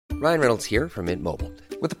Ryan Reynolds here from Mint Mobile.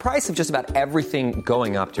 With the price of just about everything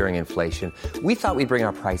going up during inflation, we thought we'd bring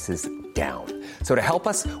our prices down. So to help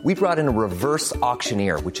us, we brought in a reverse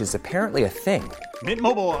auctioneer, which is apparently a thing. Mint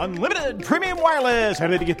Mobile Unlimited Premium Wireless. How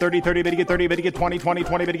to get 30, 30, bit to get 30, bit to get 20, 20,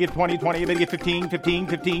 20, bit to get 20, 20, bit to get 15, 15,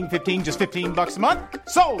 15, 15, just $15 a month?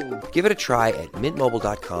 Sold! Give it a try at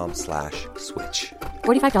mintmobile.com/switch.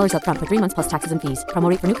 $45 up front for 3 months plus taxes and fees. Promo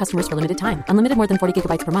rate for new customers for limited time. Unlimited more than 40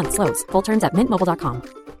 gigabytes per month. Slows full terms at mintmobile.com.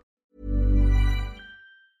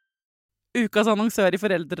 Ukas annonsør i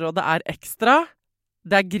Foreldrerådet er Ekstra.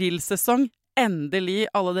 Det grillsesong. Endelig,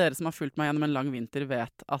 alle dere som har fulgt meg gjennom en lang vinter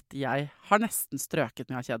vet at jeg har nesten strøket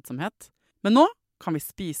med av kjedsomhet. Men nå kan vi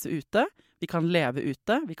spise ute, vi kan leve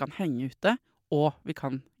ute, vi kan henge ute, og vi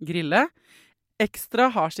kan grille. Ekstra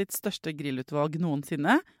har sitt største grillutvalg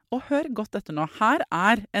noensinne, og hør godt etter nå. Her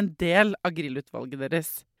er en del av grillutvalget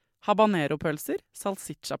deres. Habanero-pølser,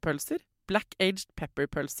 salsiccia-pølser, black-aged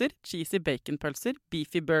pepper-pølser, cheesy bacon-pølser,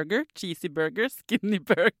 beefy burger, cheesy burger, skinny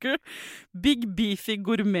burger, big beefy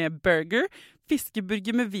gourmet-burger,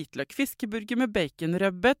 fiskeburger med hvitløk, fiskeburger med bacon,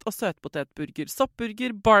 rødbet og søtpotetburger,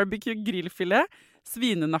 soppburger, barbecue, grillfilet,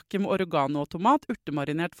 svinenakke med oregano og tomat,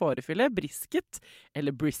 urtemarinert fårefilet, brisket,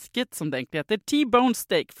 eller brisket som det egentlig heter, T-bone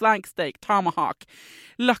steak, flank steak, tomahawk,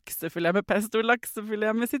 laksefilet med pesto,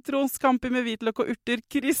 laksefilet med sitron, scampi med hvitløk og urter,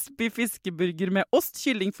 crispy fiskeburger med ost,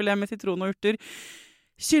 kyllingfilet med sitron og urter,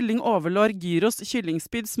 kylling overlår, gyros,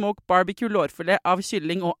 kyllingspyd, smoke, barbecue, lårfilet av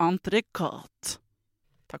kylling og entrecôte.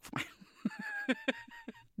 Takk for meg.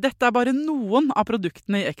 Dette er bare noen av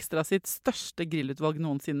produktene i Ekstra sitt største grillutvalg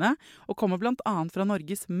noensinne, og kommer blant annet fra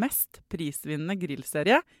Norges mest prisvinnende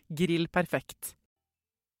grillserie, Grill Perfekt.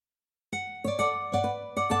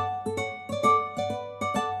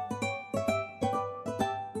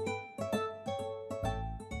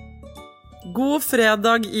 God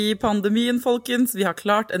fredag i pandemien, folkens. Vi har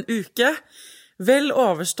klart en uke. Vel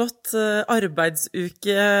overstått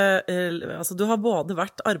arbeidsuke. Altså, du har både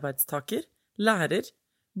vært arbeidstaker, lærer,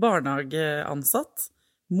 barnehageansatt,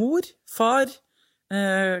 mor, far,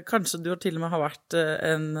 kanskje du til og med har vært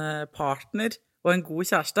en partner og en god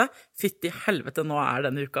kjæreste. Fytti helvete, nå er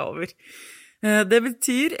denne uka over. Det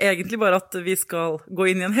betyr egentlig bare at vi skal gå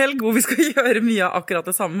inn i en helg hvor vi skal gjøre mye av akkurat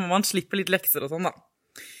det samme, men man slipper litt lekser og sånn da.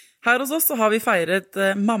 Her hos oss så har vi feiret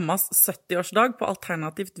mammas 70-årsdag på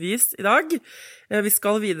alternativt vis i dag. Vi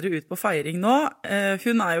skal videre ut på feiring nå.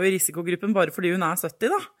 Hun er jo i risikogruppen bare fordi hun er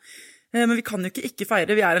 70 da. Men vi kan jo ikke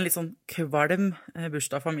feire, vi er en litt sånn kvalm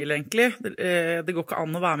bursdagsfamilie egentlig. Det går ikke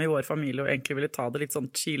an å være med i vår familie og egentlig ville ta det litt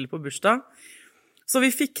sånn chill på bursdag. Så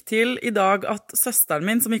vi fikk til i dag at søsteren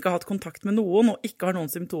min, som ikke har hatt kontakt med noen og ikke har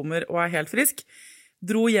noen symptomer og er helt frisk,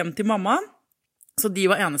 dro hjem til mamma. Så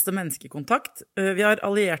de var eneste menneskekontakt. Vi har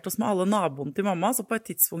alliert oss med alle naboene til mamma, så på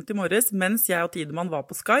et tidspunkt i morges, mens jeg og Tidemann var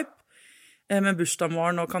på Skype, med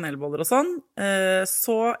bursdagsmorgen og kanelboller og sånn,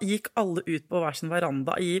 så gikk alle ut på hver sin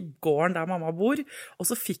veranda i gården der mamma bor, og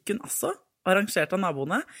så fikk hun altså, arrangert av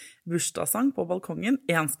naboene, bursdagssang på balkongen.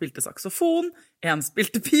 En spilte saksofon, en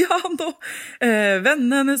spilte piano,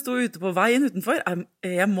 vennene henne sto ute på veien utenfor.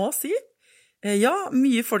 Jeg må si, ja,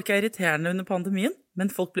 mye folk er irriterende under pandemien,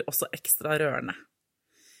 men folk blir også ekstra rørende.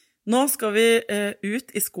 Nå skal vi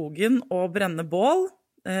ut i skogen og brenne bål,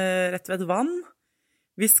 rett ved et vann.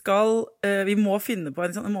 Vi må finne på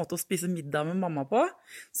en måte å spise middag med mamma på,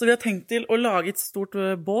 så vi har tenkt til å lage et stort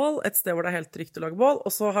bål, et sted hvor det er helt trygt å lage bål,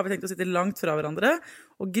 og så har vi tenkt å sitte langt fra hverandre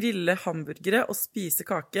og grille hamburgere og spise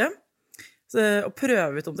kake, og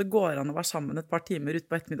prøve ut om det går an å være sammen et par timer ut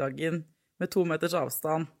på ettermiddagen med 2 meters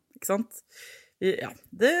avstand, ikke sant? Ja,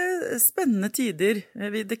 det er spennende tider,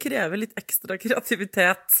 det krever litt ekstra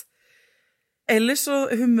kreativitet. Ellers så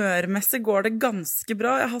humørmessig går det ganske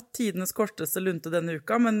bra. Jeg har hatt tidenes korteste lunte denne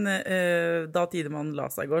uka, men da Tidemann la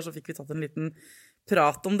seg i går, så fikk vi tatt en liten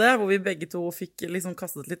prat om det, hvor vi begge to fikk liksom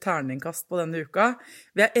kastet litt terningkast på denne uka.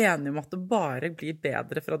 Vi er enige om at det bare blir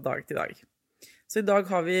bedre fra dag til dag. Så i dag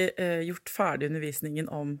har vi gjort ferdig undervisningen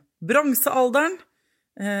om bronsealderen,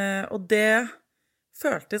 og det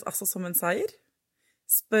føltes altså som en seier.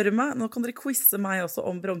 Spør meg, nå kan dere quizze meg også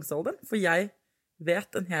om bronsealderen, for jeg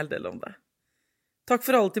vet en hel del om det. Takk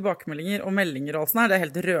for alle tilbakemeldinger og meldinger og alt sånt her. Det er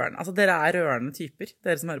helt rørende. Altså, dere er rørende typer,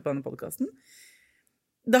 dere som hører på denne podcasten.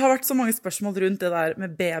 Det har vært så mange spørsmål rundt det der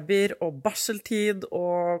med babyer og barseltid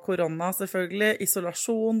og korona selvfølgelig,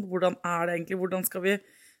 isolasjon, hvordan er det egentlig, hvordan skal vi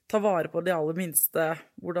ta vare på de aller minste,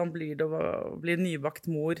 hvordan blir det å bli nybakt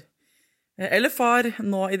mor eller far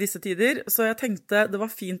nå i disse tider. Så jeg tenkte det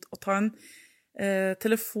var fint å ta en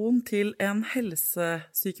telefon til en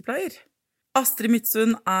helsesykepleier. Astrid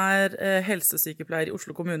Midtsund helsesykepleier I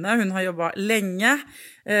Oslo kommune. Hun har jobbet lenge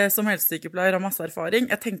som helsesykepleier, har masse erfaring.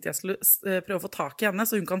 Jeg tenkte jeg skulle prøve å få tak I henne,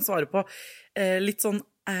 så hun kan svare på litt sånn,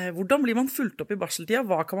 hvordan blir man fulgt opp I barseltida?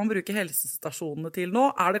 Hva kan man bruke helsestasjonene til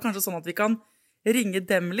nå? Det kanskje sånn at vi kan ringe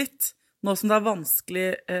dem litt, nå som det vanskelig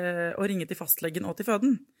å ringe til fastlegen og til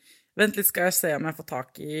føden? Vent litt, skal jeg se om jeg får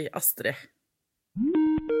tak I Astrid.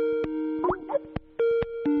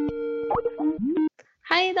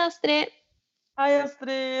 Hei, det Astrid. Hei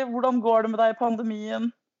Astrid, hvordan går det med deg I pandemien?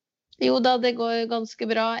 Jo da, det går ganske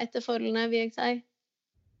bra etter forholdene, vil jeg si.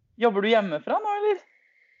 Jobber du hjemmefra nå, eller?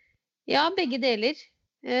 Ja, begge deler.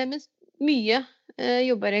 Men mye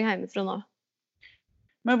jobber jeg hjemmefra nå.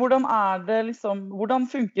 Men hvordan det liksom, hvordan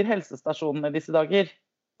funker helsestasjonene disse dager?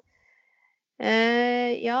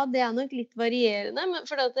 Ja, det nok litt varierende, men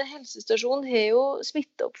for at helsestasjonen har jo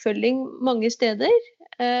smitteoppfølging mange steder,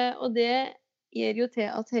 og det gjør jo til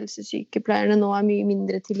at helsesykepleierne nå mye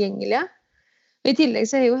mindre tilgjengelige. Og I tillegg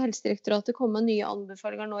så har jo Helsedirektoratet kommet nye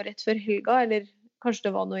anbefalinger nå rett før helga, eller kanskje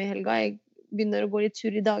det var nå I helga, jeg begynner å gå litt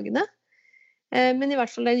tur I dagene. Men I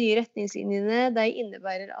hvert fall de nye retningslinjene, de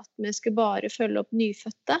innebærer at vi skal bare følge opp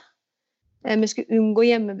nyfødte. Vi skal unngå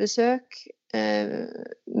hjemmebesøk.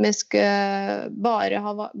 Vi skal bare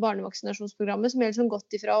ha barnevaksinasjonsprogrammet, som liksom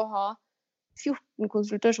gått ifra å ha 14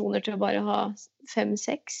 konsultasjoner til å bare ha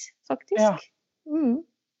 5-6, faktisk. Ja.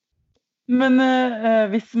 Men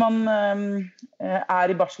hvis man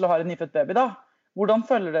I barsel og har en nyfødt baby da, hvordan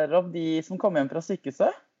følger dere opp de som kommer hjem fra sykehuset?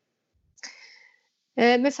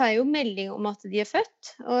 Vi får jo melding om at de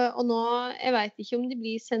født, og nå, jeg vet ikke om de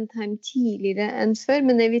blir sendt hjem tidligere enn før,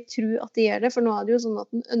 men jeg vil tro at de gjør det, for nå det jo sånn at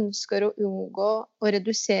den ønsker å unngå å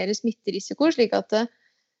redusere smitterisiko, slik at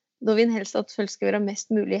da vil en helst at folk skal være mest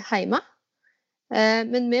mulig hjemme.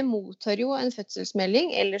 Men vi mottar jo en fødselsmelding,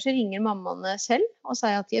 eller så ringer mammaene selv og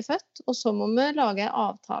sier at de født, og så må vi lage en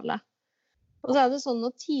avtale. Og så det sånn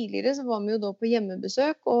at tidligere så var vi jo da på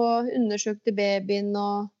hjemmebesøk og undersøkte babyen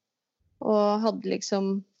og hadde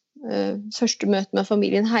liksom første møte med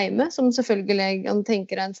familien hjemme, som selvfølgelig han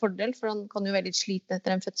tenker en fordel, for han kan jo være litt sliten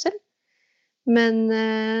etter en fødsel. Men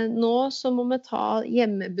nå så må vi ta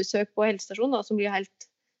hjemmebesøk på helsestasjonen, da, som blir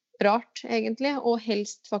helt rart egentlig, og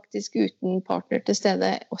helst faktisk uten partner til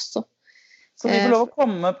stede også. Så vi får lov å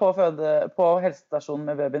komme på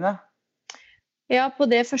helsestasjonen med babyene? Ja, på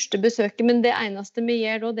det første besøket, men det eneste vi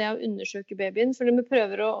gjør da, det å undersøke babyen, for vi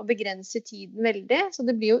prøver å begrense tiden veldig, så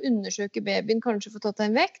det blir å undersøke babyen, kanskje få tatt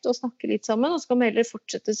en vekt og snakke litt sammen, og så kan vi heller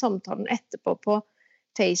fortsette samtalen etterpå på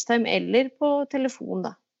FaceTime eller på telefon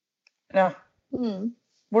da. Ja.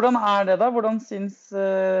 Hvordan det da? Hvordan synes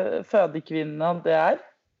fødekvinnene at det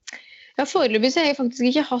Ja, foreløpig så har jeg faktisk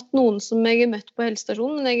ikke hatt noen som jeg har møtt på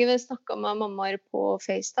helsestasjonen, men jeg har snakket med mammaer på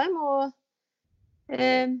FaceTime, og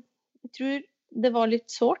jeg tror det var litt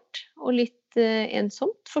sårt og litt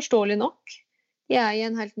ensomt, forståelig nok. Jeg I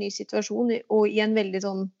en helt ny situasjon, og I en veldig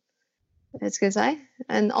sånn, skal jeg si,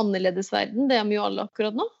 en annerledes verden. Det vi jo alle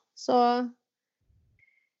akkurat nå. Så,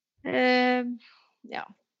 ja.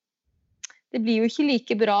 Det blir jo ikke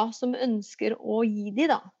like bra som ønsker å gi de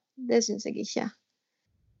da. Det synes jeg ikke.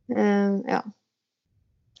 Ja.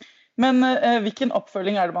 Men hvilken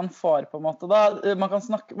oppfølging det man får på en måte da? Man kan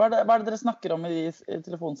snakke, hva det dere snakker om I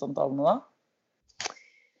telefonsamtalene da?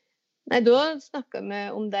 Nei, da snakker vi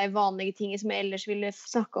om de vanlige tingene som jeg ellers ville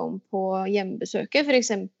snakke om på hjemmebesøket. For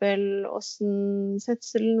eksempel hvordan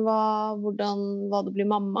fødselen var, hvordan var det å bli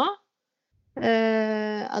mamma.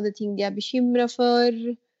 Det ting de bekymret for?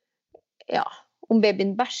 Ja, om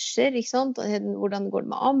babyen bæsjer, ikke sant? Hvordan går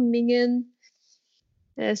det med ammingen?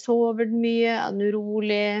 Sover den mye? Den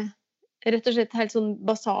urolig? Rett og slett helt sånn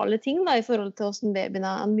basale ting da, I forhold til hvordan babyen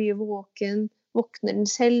den mye våken? Våkner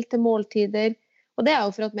den selv til måltider? Og det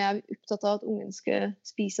jo for at vi opptatt av at ungen skal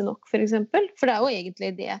spise nok, for eksempel. For det jo egentlig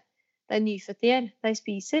det de nyfødte gjør. De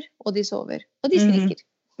spiser, og de sover. Og de skriker.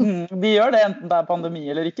 De gjør det enten det pandemi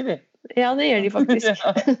eller ikke, de. Ja, det gjør de faktisk.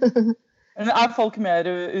 Ja. Folk mer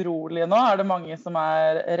urolige nå? Det mange som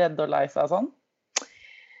redde og lei seg og sånn?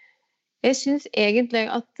 Jeg synes egentlig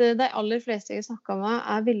at de aller fleste jeg snakker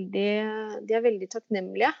med de veldig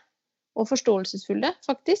takknemlige og forståelsesfulle,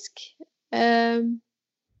 faktisk.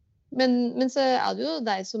 Men så det jo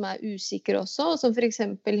de som usikre også, og som for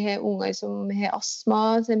eksempel har unger som har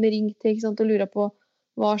astma, som har ringt til, ikke sant, og lurer på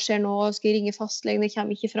hva skjer nå, skal jeg ringe fastlegen, jeg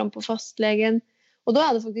kommer ikke frem på fastlegen. Og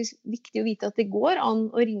da det faktisk viktig å vite at det går an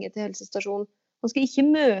å ringe til helsestasjonen. Man skal ikke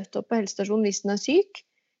møte opp på helsestasjonen hvis den syk,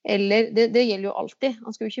 eller det gjelder jo alltid.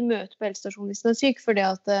 Man skal jo ikke møte på helsestasjonen hvis den syk, for det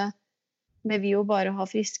at vi vil jo bare ha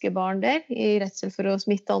friske barn der, I redsel for å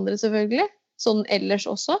smitte andre selvfølgelig, sånn ellers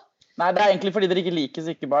også. Nei, det egentlig fordi dere ikke liker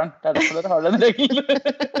syke barn. Det derfor dere har den regelen.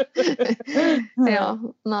 Ja,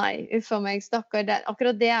 nei, uffa meg, stakkar.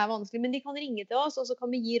 Akkurat det vanskelig, men de kan ringe til oss, og så kan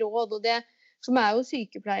vi gi råd, og det, som jo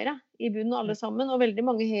sykepleiere i bunnen alle sammen, og veldig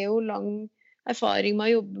mange har jo lang erfaring med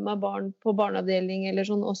å jobbe med barn på barneavdeling eller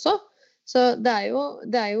sånn også. Så det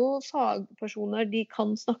jo fagpersoner de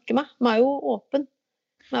kan snakke med. De jo åpen.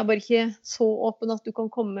 De bare ikke så åpen at du kan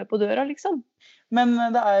komme på døra, liksom. Men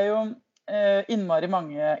det jo innmari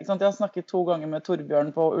mange, ikke sant? Jeg har snakket 2 ganger med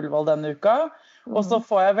Torbjørn på Ullevål denne uka, og så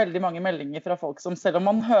får jeg veldig mange meldinger fra folk som, selv om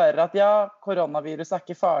man hører at ja, koronavirus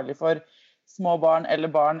ikke farlig for små barn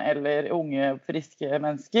eller unge, friske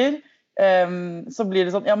mennesker, så blir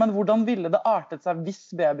det sånn, ja, men hvordan ville det artet seg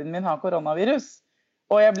hvis babyen min har koronavirus?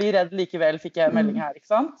 Og jeg blir redd likevel, fikk jeg en melding her,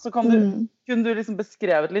 ikke sant? Så kunne du liksom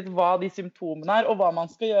beskrevet litt hva de symptomene og hva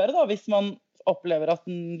man skal gjøre da, hvis man opplever at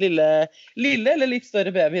den lille eller litt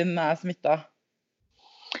større babyen smittet?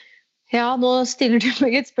 Ja, nå stiller du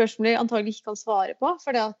meg et spørsmål jeg antagelig ikke kan svare på,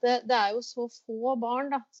 for det jo så få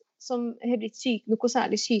barn da, som har blitt syke, noe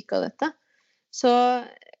særlig syke av dette. Så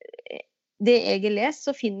det jeg har lest,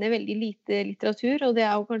 så finner jeg veldig lite litteratur, og det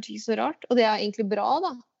jo kanskje ikke så rart, og det egentlig bra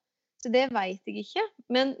da. Så det vet jeg ikke,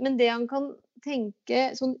 men det han kan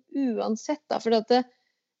tenke sånn uansett da, for at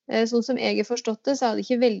sånn som jeg har forstått det, så det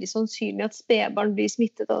ikke veldig sannsynlig at spedbarn blir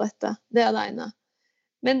smittet av dette. Det det ene.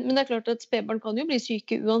 Men det klart at spedbarn kan jo bli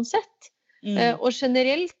syke uansett. Og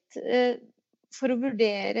generelt, for å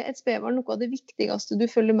vurdere et spedbarn, noe av det viktigste du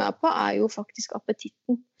følger med på, jo faktisk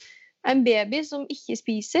appetitten. En baby som ikke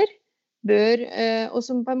spiser, bør, og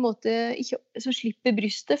som på en måte ikke, som slipper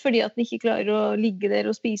brystet fordi at den ikke klarer å ligge der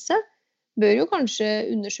og spise, bør jo kanskje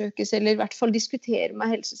undersøkes, eller i hvert fall diskutere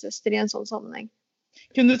med helsesøster i en sånn sammenheng.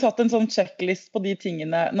 Kunne du tatt en sånn checklist på de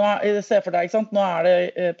tingene? Nå se for deg, ikke sant? Nå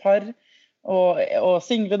det par og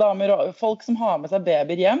single damer og folk som har med seg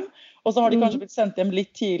babyer hjem, og så har de kanskje blitt sendt hjem litt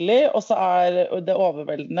tidlig, og så det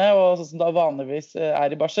overveldende, og sånn som da vanligvis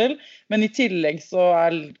i barsel, men i tillegg så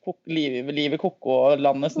livet koko og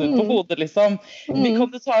landet snudd på hodet, liksom. Kan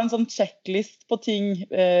du ta en sånn checklist på ting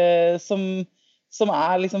som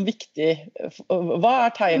liksom viktig? Hva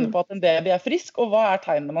tegnet på at en baby frisk, og hva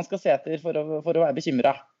tegnet man skal se etter for å være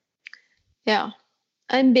bekymret? Ja.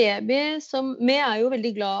 En baby som, vi jo veldig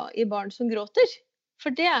glad i barn som gråter,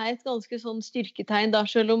 for det et ganske sånn styrketegn da,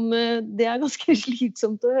 selv om det ganske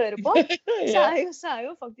slitsomt å høre på, så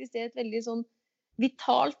jo faktisk det et veldig sånn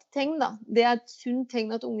vitalt tegn da. Det et sunt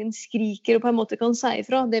tegn at ungen skriker og på en måte kan si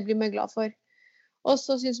ifra, det blir vi glad for. Og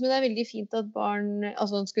så synes vi det veldig fint at barn,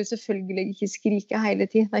 altså de skal selvfølgelig ikke skrike hele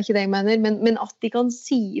tiden, det ikke det jeg mener, men at de kan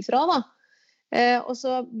si ifra da. Og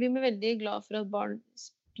så blir vi veldig glad for at barn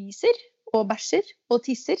spiser, og bæsjer, og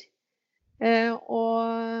tisser.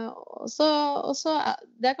 Og så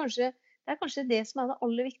det kanskje det som det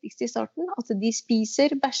aller viktigste i starten, at de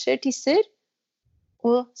spiser, bæsjer, tisser,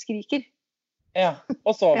 og skriker. Ja,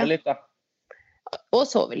 og sover litt da. Og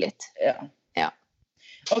sover litt. Ja.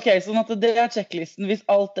 Ok, sånn at det checklisten, hvis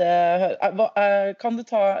alt det kan du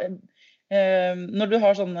ta, når du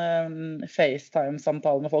har sånne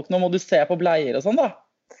FaceTime-samtaler med folk, nå må du se på bleier og sånn da?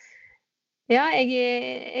 Ja,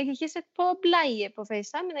 jeg har ikke sett på bleie på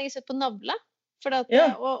FaceTime, men jeg har sett på navle. Og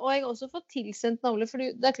jeg har også fått tilsendt navle, for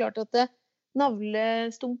det klart at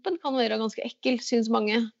navlestumpen kan være ganske ekkel, synes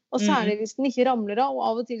mange. Og særlig hvis den ikke ramler av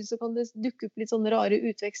og til så kan det dukke opp litt sånne rare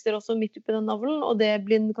utvekster også midt oppi den navlen, og det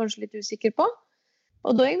blir den kanskje litt usikker på.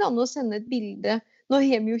 Og da det an å sende et bilde. Nå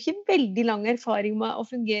har vi jo ikke veldig lang erfaring med å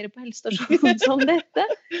fungere på helsestasjonen som dette,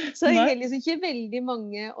 så jeg har liksom ikke veldig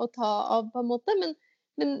mange å ta av på en måte,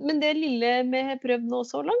 men det lille vi har prøvd nå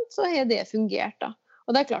så langt, så har det fungert da.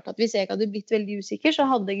 Og det klart at hvis jeg hadde blitt veldig usikker, så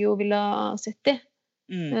hadde jeg jo ville sett det.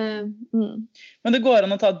 Men det går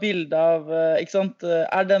an å ta et bilde av, ikke sant,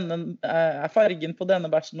 fargen på denne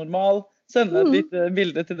batchen normal? Sende et lite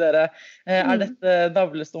bilde til dere. Dette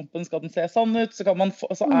navlestumpen, skal den se sånn ut? Så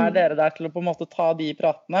dere der til å på en måte ta de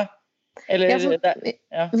pratene? Eller,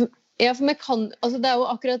 ja, for vi kan, altså det jo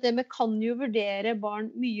akkurat det, vi kan jo vurdere barn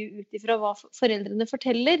mye ut ifra hva foreldrene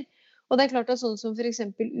forteller. Og det klart at sånn som for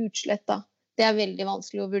eksempel utslett da, det veldig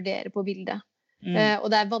vanskelig å vurdere på bildet. Og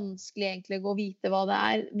det vanskelig egentlig å vite hva det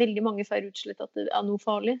veldig mange får utslett at det noe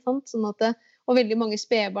farlig, sant? Sånn at og veldig mange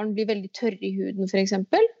spedbarn blir veldig tørre i huden for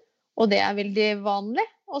eksempel, og det veldig vanlig.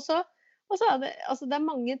 Og så det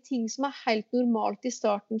mange ting som helt normalt i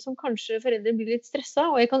starten som kanskje foreldre blir litt stresset,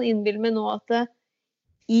 og jeg kan innbille meg nå at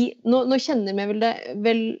nå kjenner vi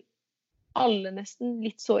vel alle nesten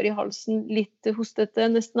litt sår i halsen, litt hostete,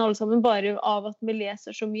 nesten alle sammen, bare av at vi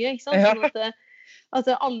leser så mye, ikke sant? Sånn at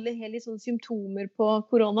alle har litt sånne symptomer på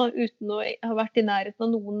korona uten å ha vært i nærheten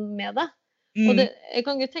av noen med det. Og jeg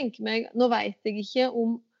kan ikke tenke meg, nå vet jeg ikke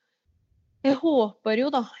om, jeg håper jo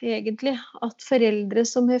da egentlig at foreldre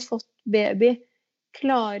som har fått baby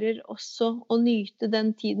klarer også å nyte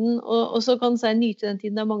den tiden, og så kan jeg si nyte den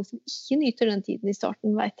tiden, det mange som ikke nyter den tiden i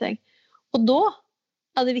starten, vet jeg. Og da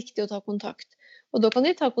det viktig å ta kontakt. Og da kan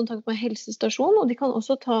de ta kontakt med helsestasjon, og de kan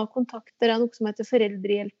også ta kontakt, det noe som heter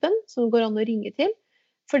Foreldrehjelpen, som går an å ringe til.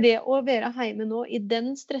 For det å være hjemme nå i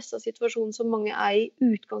den stresset situasjonen som mange i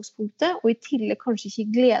utgangspunktet, og i tillegg kanskje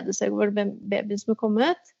ikke glede seg over babyen som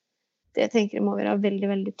kommet, det tenker jeg må være veldig,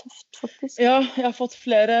 veldig tøft, faktisk. Ja, jeg har fått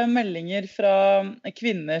flere meldinger fra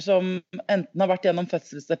kvinner som enten har vært gjennom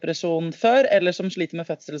fødselsdepresjon før, eller som sliter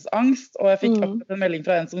med fødselsangst. Og jeg fikk akkurat en melding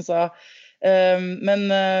fra en som sa, men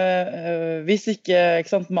hvis ikke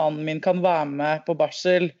sant, mannen min kan være med på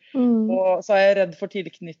barsel, og så jeg redd for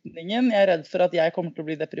tilknytningen, jeg redd for at jeg kommer til å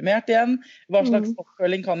bli deprimert igjen. Hva slags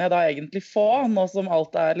oppfølging kan jeg da egentlig få, nå som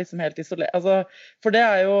alt liksom helt isolert? Altså, for det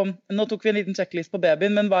jo, nå tok vi en liten checklist på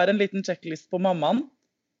babyen, men hva en liten checklist på mammaen?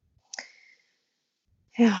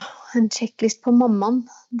 Ja, en checklist på mammaen.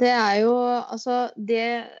 Det jo, altså,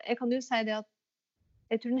 jeg kan jo si det at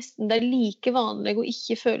jeg tror nesten det like vanlig å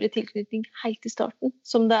ikke føle tilknytning helt i starten,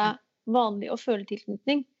 som det vanlig å føle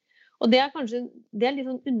tilknytning. Og det kanskje, det litt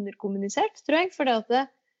sånn underkommunisert, tror jeg, fordi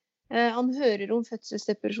at han hører om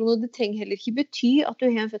fødselsdepresjon, og det trenger heller ikke bety at du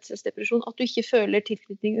har en fødselsdepresjon, at du ikke føler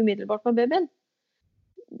tilknytning umiddelbart med babyen.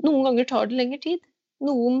 Noen ganger tar det lengre tid.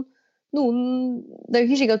 Noen, det jo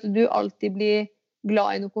ikke sikkert at du alltid blir glad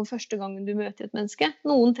i noen første gangen du møter et menneske.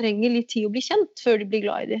 Noen trenger litt tid å bli kjent før de blir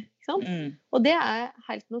glad i det. Og det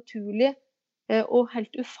helt naturlig og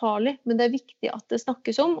helt ufarlig, men det viktig at det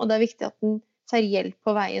snakkes om, og det viktig at den får hjelp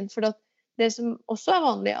på veien. For det som også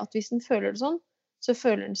vanlig, at hvis den føler det sånn, så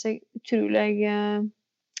føler den seg utrolig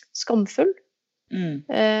skamfull,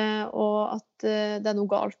 og at det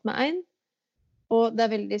noe galt med en, og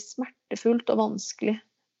det veldig smertefullt og vanskelig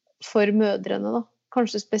for mødrene da.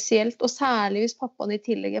 Kanskje spesielt, og særlig hvis pappaen i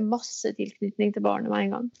tillegg masse tilknytning til barnet med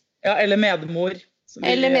en gang. Ja, eller medmor.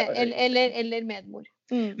 Eller medmor.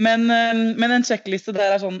 Men en sjekkliste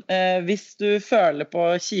der sånn, hvis du føler på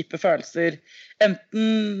kjipe følelser,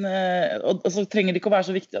 enten, og så trenger det ikke å være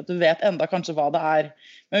så viktig at du vet enda kanskje hva det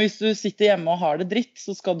men hvis du sitter hjemme og har det dritt,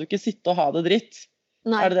 så skal du ikke sitte og ha det dritt.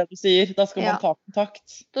 Nei. Det du sier? Da skal man ta kontakt.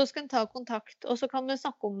 Da skal man ta kontakt, og så kan vi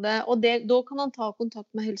snakke om det, og da kan man ta kontakt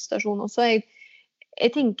med helsestasjonen også.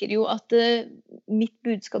 Jeg tenker jo at mitt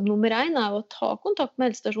budskap nummer 1 å ta kontakt med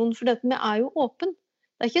helsestasjonen, for vi jo åpen.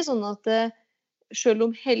 Det ikke sånn at selv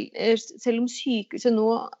om sykehuset nå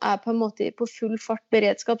på en måte på full fart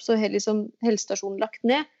beredskap, så har liksom helsestasjonen lagt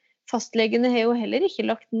ned. Fastlegene har jo heller ikke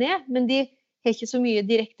lagt ned, men de har ikke så mye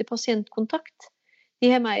direkte pasientkontakt. De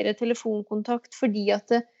har mer telefonkontakt fordi at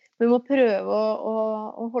vi må prøve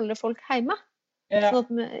å holde folk hjemme. Ja.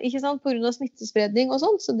 Sånn at ikke sant, på grunn av smittespredning og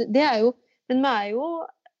sånn. Så det jo, men vi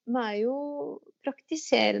jo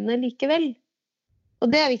praktiserende likevel. Og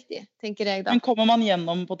det viktig, tenker jeg da. Men kommer man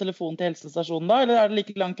gjennom på telefon til helsestasjonen da, eller det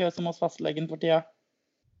like lang kø som hos fastlegen for tida?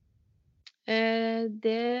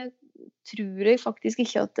 Det tror jeg faktisk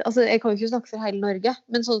ikke at, altså jeg kan jo ikke snakke for hele Norge,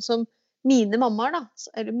 men sånn som mine mammaer da,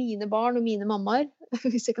 eller mine barn og mine mammaer,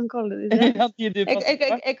 hvis jeg kan kalle det det.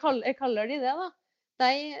 Jeg kaller de det da.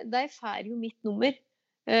 De får jo mitt nummer,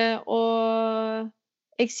 og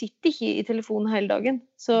jeg sitter ikke i telefonen hele dagen,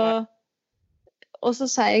 og så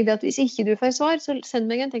sier jeg det at hvis ikke du får svar, så send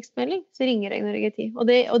meg en tekstmelding, så ringer jeg når jeg tid. Og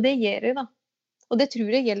det gjør jeg da. Og det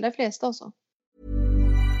tror jeg gjelder de fleste også.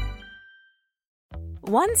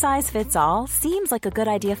 One size fits all seems like a good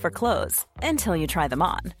idea for clothes until you try them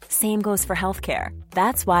on. Same goes for healthcare.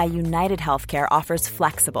 That's why United Healthcare offers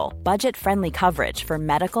flexible, budget-friendly coverage for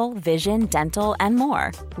medical, vision, dental, and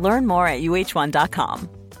more. Learn more at uh1.com.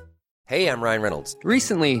 Hey, I'm Ryan Reynolds.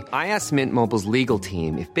 Recently, I asked Mint Mobile's legal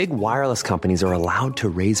team if big wireless companies are allowed to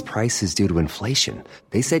raise prices due to inflation.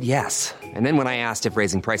 They said yes. And then when I asked if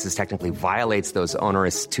raising prices technically violates those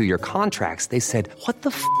onerous 2-year contracts, they said, "What the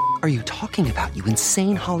f*** are you talking about, you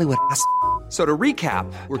insane Hollywood ass?" So to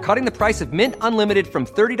recap, we're cutting the price of Mint Unlimited from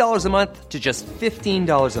 $30 a month to just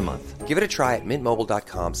 $15 a month. Give it a try at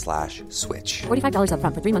mintmobile.com/switch. $45 up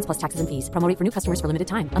front for 3 months plus taxes and fees. Promo rate for new customers for limited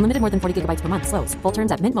time. Unlimited more than 40 gigabytes per month. Slows full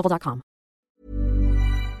terms at mintmobile.com.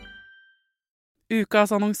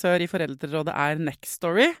 Ukas annonsør i Foreldrerådet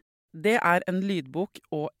Nextory. Det en lydbok-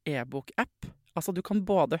 og e-bok-app. Altså du kan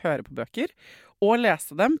både høre på bøker og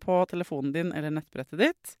lese dem på telefonen din eller nettbrettet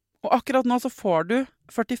ditt. Og akkurat nå så får du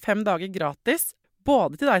 45 dager gratis,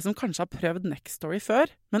 både til deg som kanskje har prøvd Nextory før,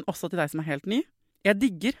 men også til deg som helt ny. Jeg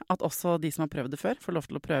digger at også de som har prøvd det før får lov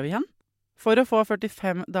til å prøve igjen. For å få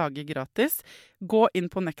 45 dager gratis, gå inn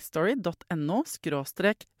på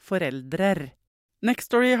nextstory.no/foreldrer.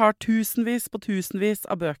 Nextstory har tusenvis på tusenvis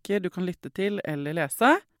av bøker du kan lytte til eller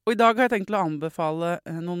lese. Og i dag har jeg tenkt å anbefale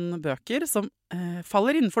noen bøker som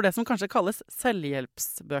faller innenfor det som kanskje kalles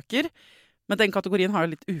selvhjelpsbøker. Men den kategorien har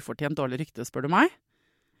jo litt ufortjent dårlig rykte, spør du meg.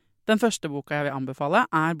 Den første boka jeg vil anbefale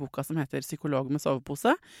boka som heter Psykolog med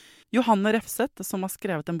sovepose. Johanne Refseth, som har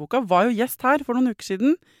skrevet den boka, var jo gjest her for noen uker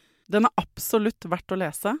siden. Den absolutt verdt å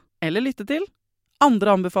lese eller lytte til.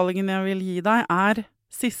 Andre anbefalingen jeg vil gi deg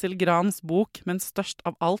Sissel Grans bok, men størst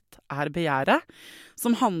av alt begjæret,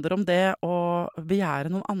 som handler om det å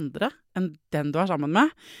begjære noen andre enn den du er sammen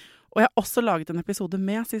med. Og jeg har også laget en episode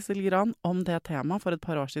med Sissel Gran om det temaet for et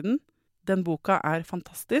par år siden. Den boka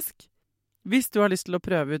fantastisk. Hvis du har lyst til å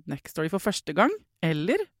prøve ut Nextstory for første gang,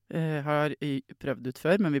 eller har prøvd ut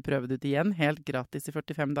før, men vi prøver ut igjen helt gratis i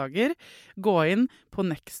 45 dager, gå inn på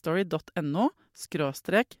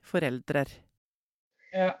nextstory.no/foreldrer.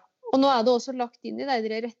 Ja. Og nå det også lagt inn i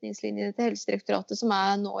de retningslinjene til Helsedirektoratet som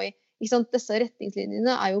nå i. Ikke sant? Disse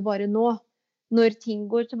retningslinjene jo bare nå. Når ting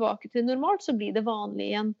går tilbake til normalt, så blir det vanlig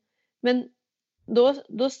igjen. Men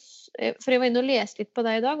for jeg var inne og leste litt på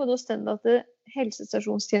det i dag, og da stod det at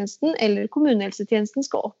helsestasjonstjenesten eller kommunehelsetjenesten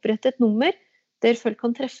skal opprette et nummer der folk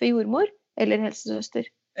kan treffe jordmor eller helsesøster.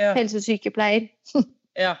 Ja. Helsesykepleier.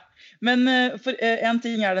 Ja, men for en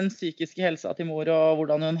ting den psykiske helsa til mor og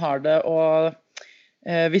hvordan hun har det, og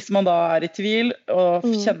hvis man da i tvil og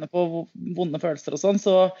kjenner på vonde følelser og sånn,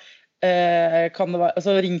 så kan det være,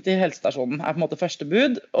 altså ring til helsestasjonen på en måte første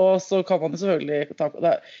bud, og så kan man selvfølgelig ta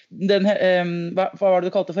hva var det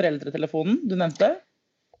du kalte foreldretelefonen du nevnte?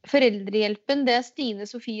 Foreldrehjelpen, det Stine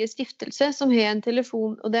Sofie Stiftelse som har en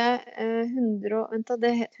telefon, og det 116,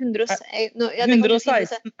 det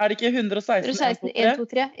ikke 116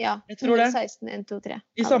 123? Ja, jeg tror det. 116 123.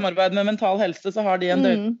 I samarbeid med Mental Helse så har de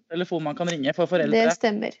en telefon man kan ringe for foreldre. Det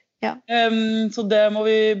stemmer, ja. Så det må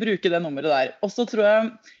vi bruke det nummeret der. Og så tror jeg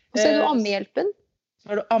og så det Ammehjelpen.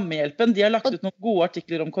 Så det Ammehjelpen. De har lagt ut noen gode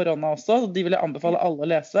artikler om korona også, så de vil jeg anbefale alle å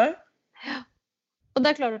lese. Ja. Og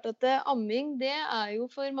det klart at amming, det jo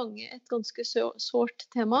for mange et ganske sårt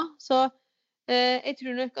tema. Så jeg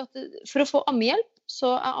tror nok at for å få ammehjelp,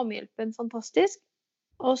 så ammehjelpen fantastisk.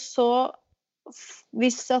 Og så,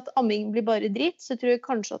 hvis at amming blir bare dritt, så tror jeg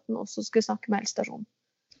kanskje at den også skal snakke med helsestasjonen.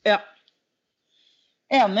 Ja.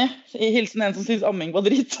 Enig. I hilsen en som synes amming var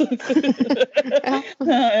dritt. Ja.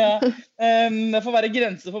 Det får være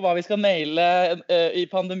grenser for hva vi skal naile i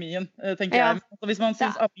pandemien, tenker jeg. Altså, hvis man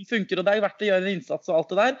synes amming funker, og det verdt å gjøre en innsats og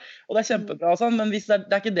alt det der, og det kjempebra og sånn, men hvis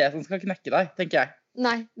det ikke det som skal knekke deg, tenker jeg.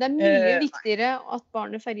 Nei, det mye viktigere at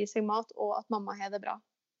barnet får i seg mat, og at mamma har det bra.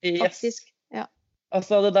 Faktisk, ja.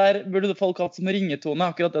 Altså, det der burde folk hatt som ringetone,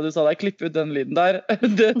 akkurat det du sa der. Klipp ut den lyden der.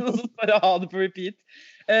 Bare ha det på repeat.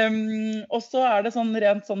 Og så det sånn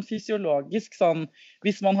rent sånn fysiologisk, sånn,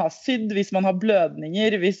 hvis man har sydd, hvis man har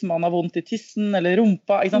blødninger, hvis man har vondt i tissen eller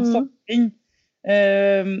rumpa, ikke sant, sånne ting.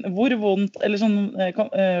 Hvor vondt, eller sånn,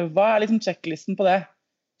 hva liksom checklisten på det?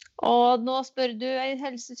 Og nå spør du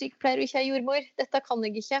helsesykepleier og ikke jordmor. Dette kan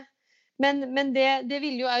jeg ikke. Men det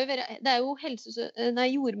vil jo være, det jo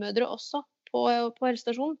jordmødre også på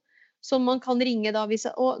helsestasjonen, som man kan ringe da,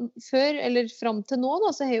 og før, eller frem til nå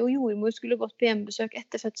da, så har jo jordmor skulle gått på hjemmebesøk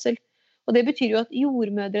etter fødsel. Og det betyr jo at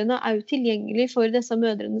jordmødrene jo tilgjengelig for disse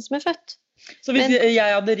mødrene som født. Så hvis jeg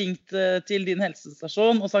hadde ringt til din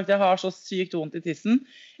helsestasjon og sagt jeg har så sykt vondt i tissen,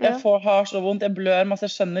 jeg har så vondt, jeg blør masse,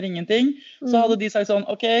 jeg skjønner ingenting, så hadde de sagt sånn,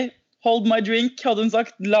 ok, hold my drink, hadde hun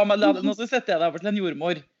sagt, la meg, nå så setter jeg deg over til en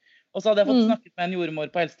jordmor. Og så hadde jeg fått snakket med en jordmor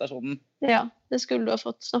på helsestasjonen. Ja, det skulle du ha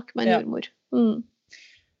fått snakke med en jordmor.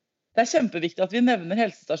 Det kjempeviktig at vi nevner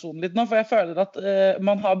helsestasjonen litt nå, for jeg føler at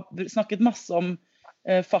man har snakket masse om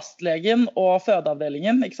fastlegen og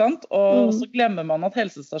fødeavdelingen, ikke sant? Og så glemmer man at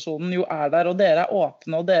helsestasjonen jo der, og dere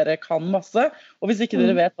åpne, og dere kan masse. Og hvis ikke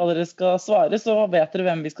dere vet hva dere skal svare, så vet dere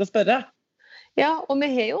hvem vi skal spørre. Ja, og vi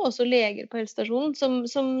har jo også leger på helsestasjonen,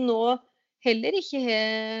 som nå heller ikke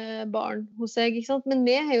har barn hos seg, ikke sant? Men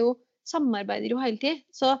vi har jo samarbeider jo hele tiden.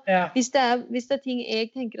 Så hvis det ting jeg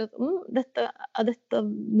tenker at dette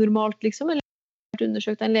normalt liksom, eller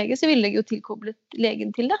undersøkt av en lege, så vil jeg jo tilkoble legen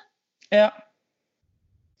til det. Ja.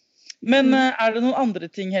 Men det noen andre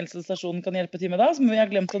ting helsestasjonen kan hjelpe til med da, som vi har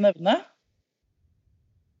glemt å nevne?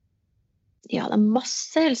 Ja, det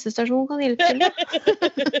masse helsestasjonen kan hjelpe til med.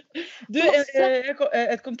 Du,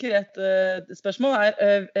 et konkret spørsmål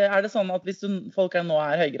det sånn at hvis folk nå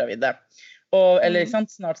høygravide, eller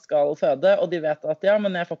snart skal føde, og de vet at ja,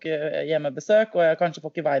 men jeg får ikke hjemmebesøk, og jeg kanskje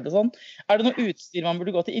får ikke veid og sånn. Det noe utstyr man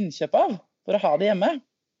burde gå til innkjøp av for å ha det hjemme?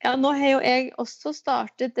 Ja, nå har jo jeg også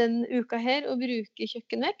startet den uka her å bruke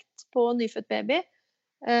kjøkkenvekt på nyfødt baby.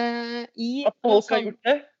 At folk har gjort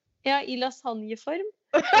det? Ja, i lasagneform.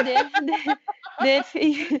 Det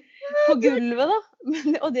på gulvet da.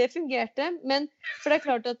 Og det fungerte. Men for det er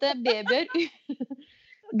klart at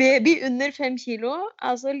baby under 5 kilo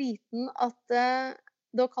er så liten at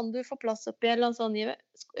da kan du få plass opp i en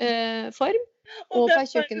lasagneform og på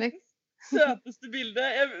kjøkkenvekt. Søteste bilde.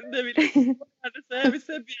 Det vil jeg gjerne se. Jeg vil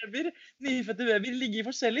se babyer, nyfødte babyer ligge i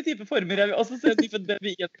forskjellige typer former. Jeg vil også se nyfødt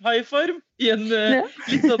baby i en paiform, i en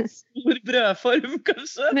litt sånn stor brødform,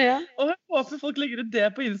 kanskje. Ja. Og jeg håper folk legger ut det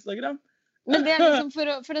på Instagram. Men det er liksom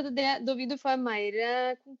da vil du få en mer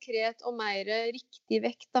konkret og mer riktig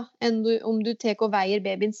vekt da, enn om du tar og veier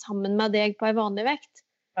babyen sammen med deg på en vanlig vekt.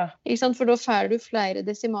 Ja. Ikke sant? For da får du flere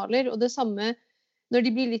desimaler, og det samme når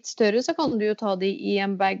de blir litt større, så kan du jo ta de i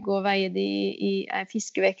en bag og veie de i en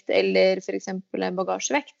fiskevekt, eller for eksempel en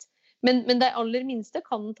bagasjevekt. Men de aller minste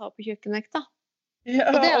kan ta på kjøkkenvekt da. Ja,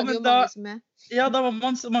 og det er det jo mange som er. Ja, da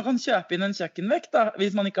man kan kjøpe inn en kjøkkenvekt da,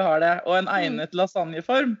 hvis man ikke har det, og en egnet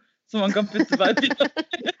lasagneform, som man kan putte hver tid.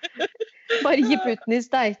 Bare ikke putte den i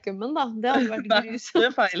steikemen da, det hadde vært grusomt.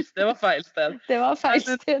 Det var feil sted. Det var feil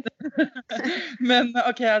sted. Men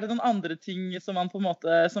ok, er det noen andre ting som man på en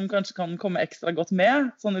måte, som kanskje kan komme ekstra godt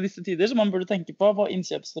med, sånn i disse tider, som man burde tenke på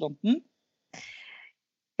innkjøpsfronten?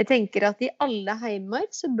 Jeg tenker at i alle heimer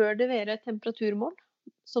så bør det være et temperaturmål,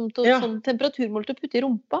 sånn temperaturmål til å putte i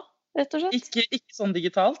rumpa, rett og slett. Ikke sånn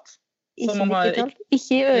digitalt? Ikke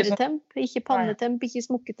i øretemp, ikke pannetemp, ikke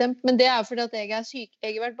smukketemp, men det er fordi at jeg er syk.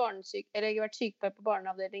 Jeg har vært barnesyk, eller jeg har vært sykepleier på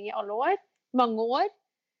barneavdeling i alle år, mange år,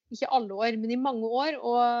 ikke alle år, men i mange år,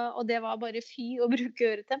 og det var bare fy å bruke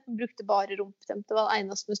øretemp, jeg brukte bare rumpetemp, det var det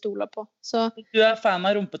eneste vi stola på. Så, du er fan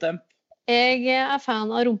av rumpetemp? Jeg er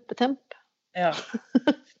fan av rumpetemp. Ja.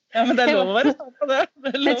 Ja, men det er lov å være fan av det.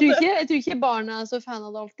 Jeg tror ikke barna er så fan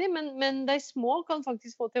av det alltid, men de små kan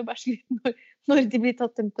faktisk få til å bæsje litt når de blir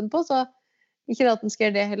tatt tempen på, så ikke at den skal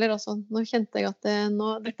gjøre det heller, altså. Nå kjente jeg at dette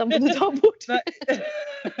må du ta bort.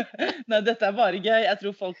 Nei, dette er bare gøy. Jeg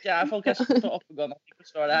tror folk er så oppegående at de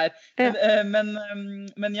forstår det her.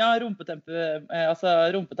 Men ja, altså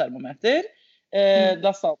rumpetermometer,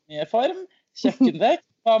 lasagneform, kjøkkenvekt,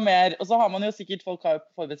 hva mer? Og så har man jo sikkert, folk har jo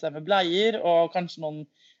forberedt seg med bleier, og kanskje noen,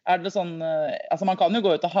 er det sånn, altså man kan jo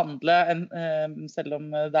gå ut og handle selv om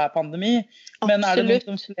det er pandemi, men er det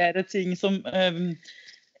noen flere ting som,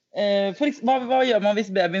 hva gjør man hvis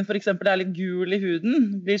babyen for eksempel er litt gul i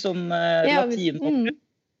huden, blir sånn latin?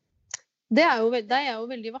 De er jo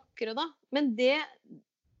veldig vakre da, men det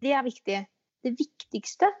er viktig. Det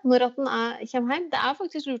viktigste når at den kommer hjem, det er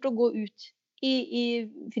faktisk lurt å gå ut i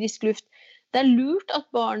frisk luft. Det er lurt at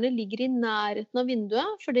barnet ligger i nærheten av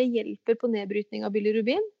vinduet, for det hjelper på nedbrytning av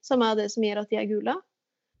bilirubin, som er det som gjør at de er gule.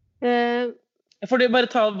 For det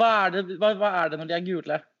bare hva er det når de er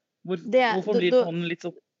gule? Hvorfor blir hånden litt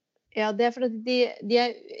sånn? Ja, det er fordi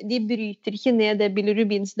de bryter ikke ned det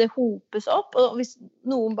bilirubin, så det hopes opp, og hvis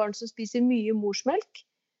noen barn som spiser mye morsmelk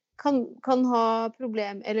kan ha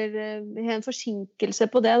problem, eller ha en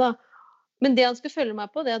forsinkelse på det da. Men det han skal følge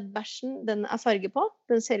meg på, det er at bæsjen, den er farge på,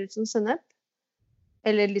 den ser ut som sennep,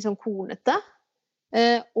 eller liksom kornete,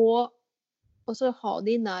 og så ha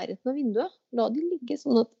de i nærheten av vinduet. La de ligge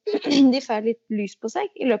sånn at de får litt lys på seg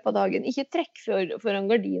i løpet av dagen. Ikke trekk foran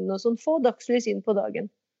gardinen og sånn, få dagslys inn på dagen.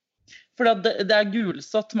 For det er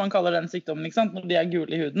gulsott, man kaller den sykdommen, ikke sant? Når de er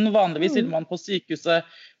gule i huden. Vanligvis ville man på sykehuset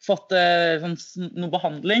fått noe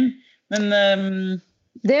behandling, men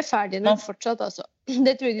det er ferdig nok fortsatt, altså.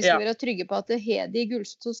 Det tror jeg de skal være trygge på, at det er de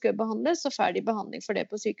gulsott som skal behandles, så ferdig behandling for det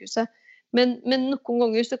på sykehuset. Men noen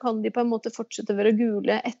ganger så kan de på en måte fortsette å være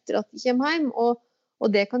gule etter at de kommer hjem, og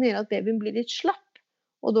det kan gjøre at babyen blir litt slapp.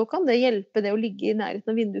 Og da kan det hjelpe det å ligge i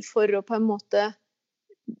nærheten av vinduet for å på en måte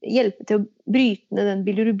hjelpe til å bryte ned den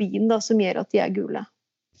bilirubinen da, som gjør at de er gule.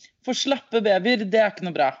 For slappe babyer, det er ikke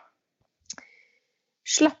noe bra?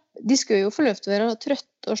 De skal jo få lov til å være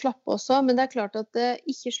trøtte og slappe også, men det er klart at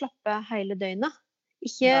ikke slappe hele døgnet.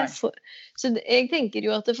 Så jeg tenker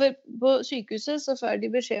jo at på sykehuset så får de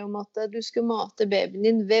beskjed om at du skal mate babyen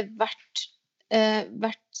din ved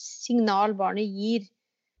hvert signal barnet gir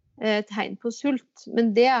tegn på sult.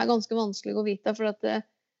 Men det er ganske vanskelig å vite, for at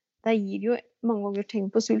det gir jo mange ganger tegn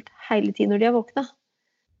på sult hele tiden når de er våkne.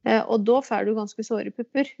 Og da får du ganske såre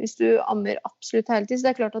pupper hvis du ammer absolutt hele tiden. Så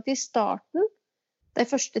det er klart at i starten, de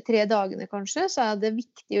første 3 dagene kanskje, så er det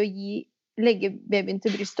viktig å legge babyen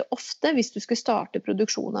til brystet ofte hvis du skal starte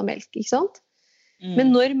produksjon av melk, ikke sant?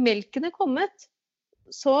 Men når melken er kommet,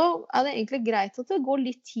 så er det egentlig greit at det går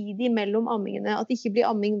litt tid imellom ammingene, at det ikke blir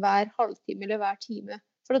amming hver halvtime eller hver time.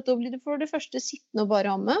 For da blir du for det første sittende og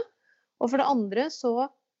bare amme, og for det andre så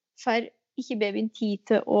får ikke babyen tid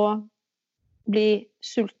til å bli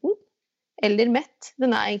sulten eller mett.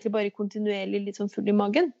 Den egentlig bare kontinuerlig litt sånn full i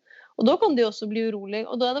magen. Og da kan du også bli urolig,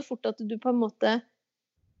 og da det fort at du på en måte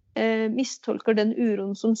mistolker den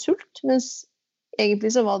uroen som sult, mens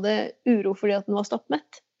egentlig så var det uro fordi at den var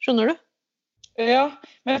stappmett. Skjønner du? Ja,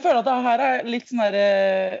 men jeg føler at det her litt sånn der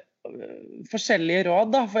forskjellige råd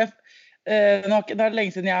da, for det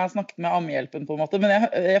lenge siden jeg har snakket med ammehjelpen på en måte, men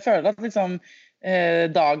jeg føler at liksom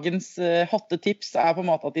dagens hotte tips på en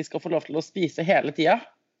måte at de skal få lov til å spise hele tiden.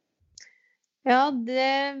 Ja,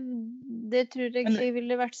 det tror jeg ikke jeg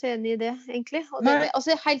ville vært så enig i det, egentlig. Og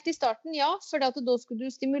altså, helt i starten, ja, for da skulle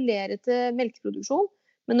du stimulere til melkeproduksjon,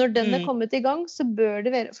 men når den kommet i gang, så bør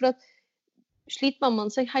det være, for at sliter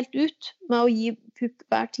mammaen seg helt ut med å gi pupp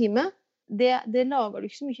hver time, det lager du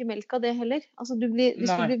ikke så mye melk av det heller. Altså,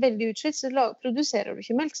 hvis du blir veldig utslitt, så produserer du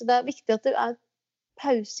ikke melk, så det er viktig at det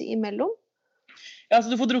pause imellom. Ja, så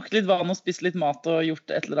du får drukket litt vann og spist litt mat og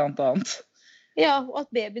gjort et eller annet. Ja, og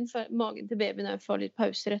at magen til babyen får litt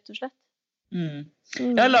pause, rett og slett.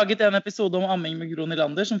 Jeg har laget en episode om amming med Gro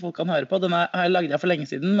Nylander, som folk kan høre på. Den laget jeg for lenge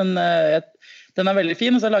siden, men den veldig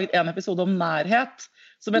fin. Og så har jeg laget en episode om nærhet,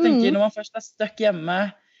 som jeg tenker når man først støkk hjemme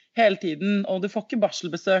hele tiden, og du får ikke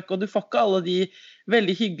barselbesøk, og du får ikke alle de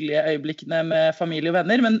veldig hyggelige øyeblikkene med familie og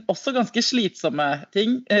venner, men også ganske slitsomme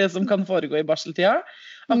ting som kan foregå i barseltida.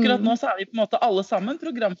 Akkurat nå så vi på en måte alle sammen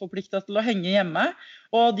programforpliktet til å henge hjemme,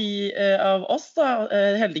 og de av oss da,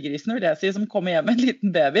 heldiggrisene vil jeg si, som kommer hjem med en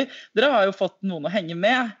liten baby, dere har jo fått noen å henge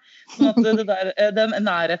med. Sånn at den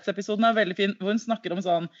nærhetsepisoden veldig fin, hvor hun snakker om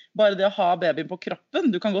sånn, bare det å ha babyen på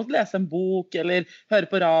kroppen, du kan godt lese en bok, eller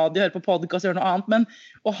høre på radio, høre på podcast, gjøre noe annet, men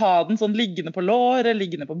å ha den sånn liggende på låret,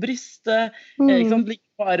 liggende på brystet, ikke sant,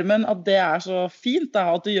 liggende på armen, at det så fint da,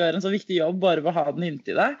 at du gjør en så viktig jobb bare ved å ha den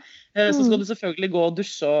inntil deg. Så skal du selvfølgelig gå og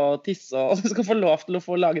dusje og tisse, og du skal få lov til å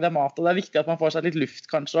få lage deg mat, og det viktig at man får seg litt luft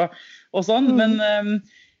kanskje, og sånn,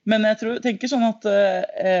 men jeg tenker sånn at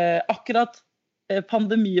akkurat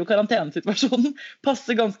pandemi- og karantenesituasjonen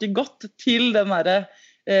passer ganske godt til den der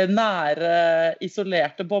nære,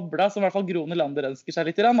 isolerte bobla, som i hvert fall Gro Nylander ønsker seg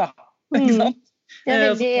litt i den, da. Ikke sant? Jeg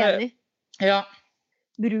veldig enig. Ja.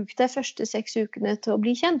 Bruk de første 6 ukene til å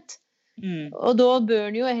bli kjent. Og da bør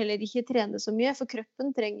den jo heller ikke trene så mye, for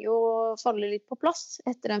kroppen trenger jo å falle litt på plass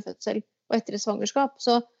etter en fødsel og etter et svangerskap.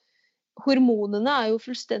 Så hormonene jo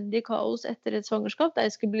fullstendig kaos etter et svangerskap.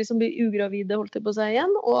 De skal bli ugravide, holdt jeg på å si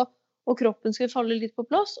igjen, og kroppen skal falle litt på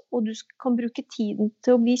plass, og du kan bruke tiden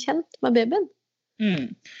til å bli kjent med babyen.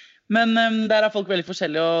 Men der folk veldig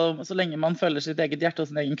forskjellige, og så lenge man føler sitt eget hjerte og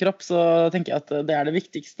sin egen kropp, så tenker jeg at det det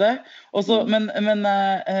viktigste. Også, men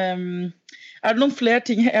det noen flere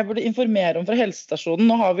ting jeg burde informere om fra helsestasjonen?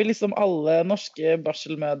 Nå har vi liksom alle norske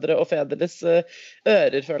barselmødre og fedres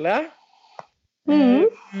ører, føler jeg.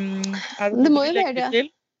 Det må jo være det.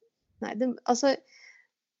 Nei, det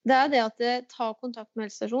det at ta kontakt med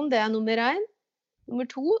helsestasjonen, det nummer 1. Nummer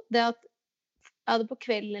 2, det at det på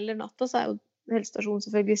kvelden eller natta, så jo helsestasjonen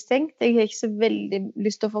selvfølgelig stengt. Jeg har ikke så veldig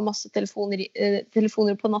lyst til å få masse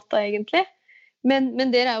telefoner på natta, egentlig.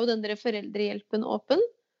 Men der jo den der foreldrehjelpen åpen.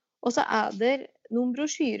 Og så det noen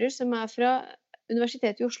brosjyrer som fra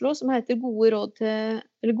Universitetet i Oslo, som heter Gode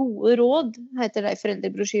råd, heter de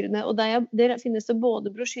foreldrebrosjyrene. Og der finnes det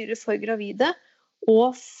både brosjyrer for gravide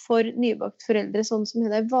og for nybakt foreldre, sånn som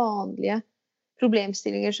de vanlige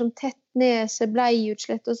problemstillinger som tett nese,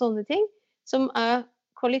 bleiutslett og sånne ting, som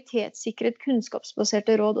kvalitetssikret,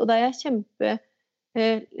 kunnskapsbaserte råd. Og de kjempe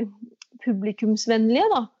publikumsvennlige,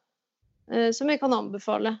 da, som jeg kan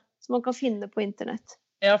anbefale, som man kan finne på internett.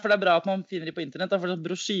 Ja, for det bra at man finner de på internett, for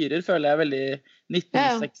brosjyrer føler jeg veldig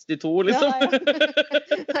 1962, liksom. Ja.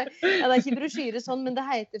 Det ikke brosjyre sånn, men det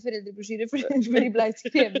heter foreldrebrosjyre, for de ble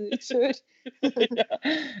skrevet ut før.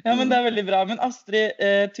 Ja, men det veldig bra. Men Astrid,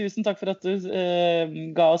 tusen takk for at du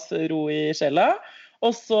ga oss ro i sjela.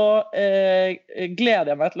 Og så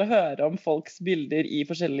gleder jeg meg til å høre om folks bilder i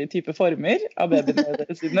forskjellige typer former av babyene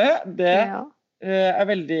deres sine. Det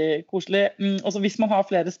veldig koselig. Og så hvis man har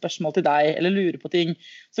flere spørsmål til deg, eller lurer på ting,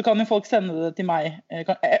 så kan jo folk sende det til meg.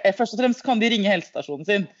 Først og fremst kan de ringe helsestasjonen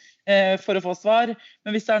sin for å få svar.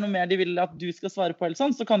 Men hvis det noe mer de vil at du skal svare på, eller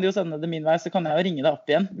sånn, så kan de jo sende det min vei, så kan jeg jo ringe deg opp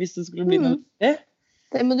igjen, hvis det skulle bli noe.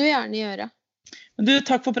 Det må du gjerne gjøre. Men du,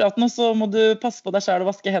 takk for praten, og så må du passe på deg selv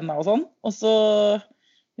og vaske hendene og sånn. Og så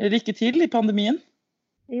lykke til i pandemien.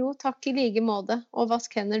 Jo, takk i like måte. Og vask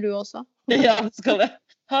hender du også. Ja, det skal jeg.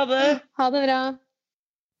 Ha det! Ha det bra!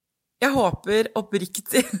 Jeg håper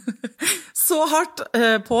oppriktig så hardt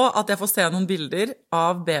på at jeg får se noen bilder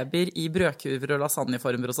av babyer i brødkurver og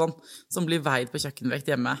lasagneformer og sånn, som blir veid på kjøkkenvekt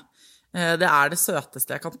hjemme. Det det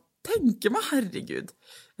søteste jeg kan tenke meg, herregud.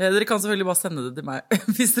 Dere kan selvfølgelig bare sende det til meg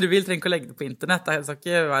hvis dere vil, trenger ikke å legge det på internett. Jeg skal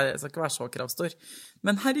ikke være så kravstor.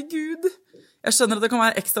 Men herregud, jeg skjønner at det kan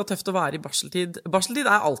være ekstra tøft å være i barseltid. Barseltid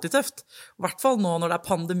alltid tøft, i hvert fall nå når det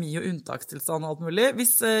pandemi og unntakstilstand og alt mulig.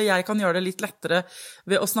 Hvis jeg kan gjøre det litt lettere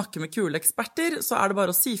ved å snakke med kule eksperter, så det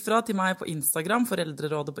bare å si fra til meg på Instagram,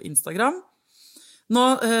 Foreldrerådet på Instagram. Nå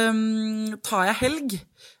tar jeg helg.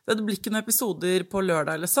 Det blir ikke noen episoder på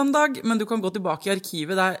lørdag eller søndag, men du kan gå tilbake i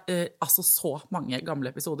arkivet. Det altså så mange gamle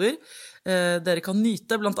episoder. Dere kan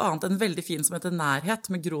nyte blant annet en veldig fin som heter Nærhet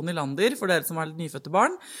med Gro Nylander, for dere som har nyfødte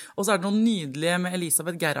barn. Og så det noen nydelige med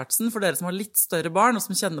Elisabeth Gerhardsen, for dere som har litt større barn og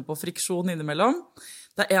som kjenner på friksjon innimellom.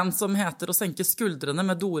 Det en som heter Å senke skuldrene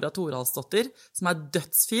med Dora Toralsdottir, som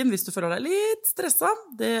dødsfin hvis du føler deg litt stresset.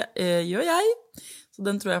 Det gjør jeg. Så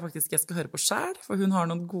den tror jeg faktisk jeg skal høre på selv, for hun har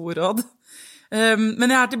noen gode råd.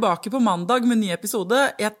 Men jeg tilbake på mandag med en ny episode.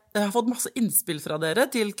 Jeg har fått masse innspill fra dere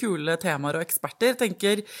til kule temaer og eksperter. Jeg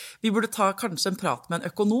tenker vi burde ta kanskje en prat med en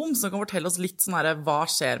økonom som kan fortelle oss litt sånn her, hva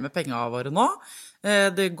skjer med pengene våre nå.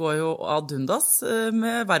 Det går jo ad undas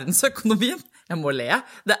med verdensøkonomien. Jeg må le,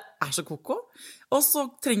 det så koko. Og så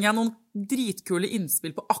trenger jeg noen dritkule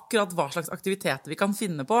innspill på akkurat hva slags aktiviteter vi kan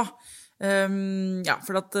finne på. Ja,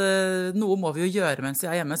 for at noe må vi jo gjøre mens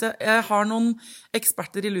jeg hjemme. Så jeg har noen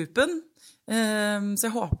eksperter i loopen, så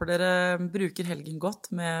jeg håper dere bruker helgen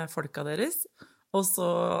godt med folka deres, og så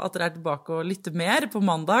at dere tilbake og lytter mer på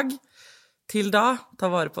mandag. Til da,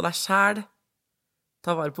 ta vare på deg selv,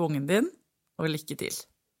 ta vare på ungen din, og lykke til.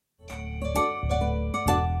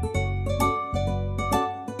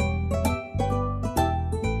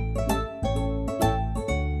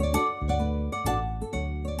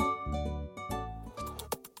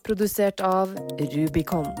 Produsert av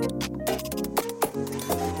Rubicon.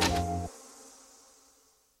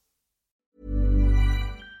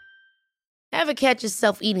 Ever catch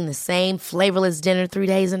yourself eating the same flavorless dinner 3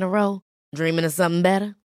 days in a row? Dreaming of something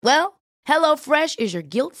better? Well, HelloFresh is your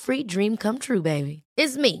guilt-free dream come true, baby.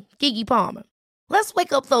 It's me, Keke Palmer. Let's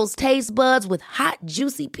wake up those taste buds with hot,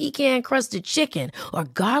 juicy pecan-crusted chicken or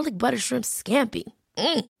garlic butter shrimp scampi.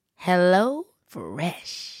 Hello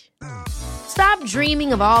Fresh. Stop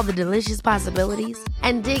dreaming of all the delicious possibilities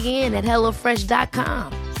and dig in at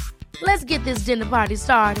HelloFresh.com. Let's get this dinner party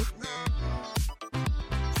started.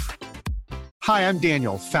 Hi, I'm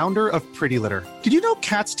Daniel, founder of Pretty Litter. Did you know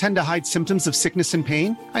cats tend to hide symptoms of sickness and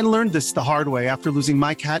pain? I learned this the hard way after losing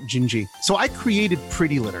my cat, Gingy. So I created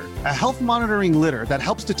Pretty Litter, a health monitoring litter that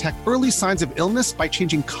helps detect early signs of illness by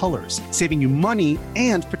changing colors, saving you money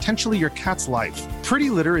and potentially your cat's life.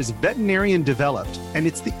 Pretty Litter is veterinarian developed, and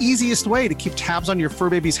it's the easiest way to keep tabs on your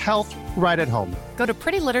fur baby's health right at home. Go to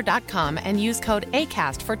prettylitter.com and use code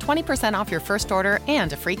ACAST for 20% off your first order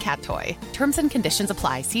and a free cat toy. Terms and conditions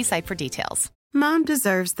apply. See site for details. Mom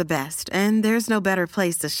deserves the best, and there's no better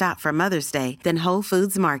place to shop for Mother's Day than Whole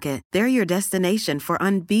Foods Market. They're your destination for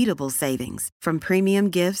unbeatable savings, from premium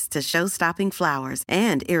gifts to show-stopping flowers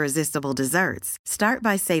and irresistible desserts. Start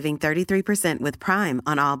by saving 33% with Prime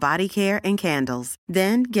on all body care and candles.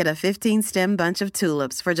 Then get a 15-stem bunch of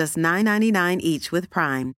tulips for just $9.99 each with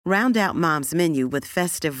Prime. Round out Mom's menu with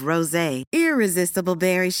festive rosé, irresistible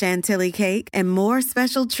berry chantilly cake, and more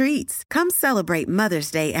special treats. Come celebrate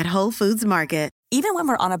Mother's Day at Whole Foods Market. Even when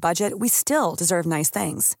we're on a budget, we still deserve nice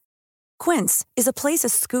things. Quince is a place to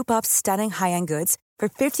scoop up stunning high-end goods for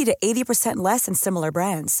 50 to 80% less than similar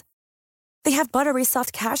brands. They have buttery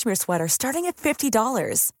soft cashmere sweaters starting at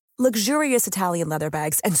 $50, luxurious Italian leather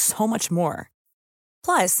bags, and so much more.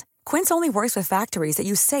 Plus, Quince only works with factories that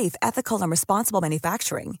use safe, ethical, and responsible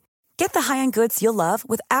manufacturing. Get the high-end goods you'll love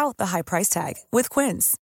without the high price tag with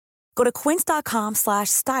Quince. Go to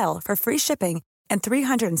quince.com/style for free shipping and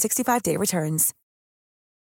 365-day returns.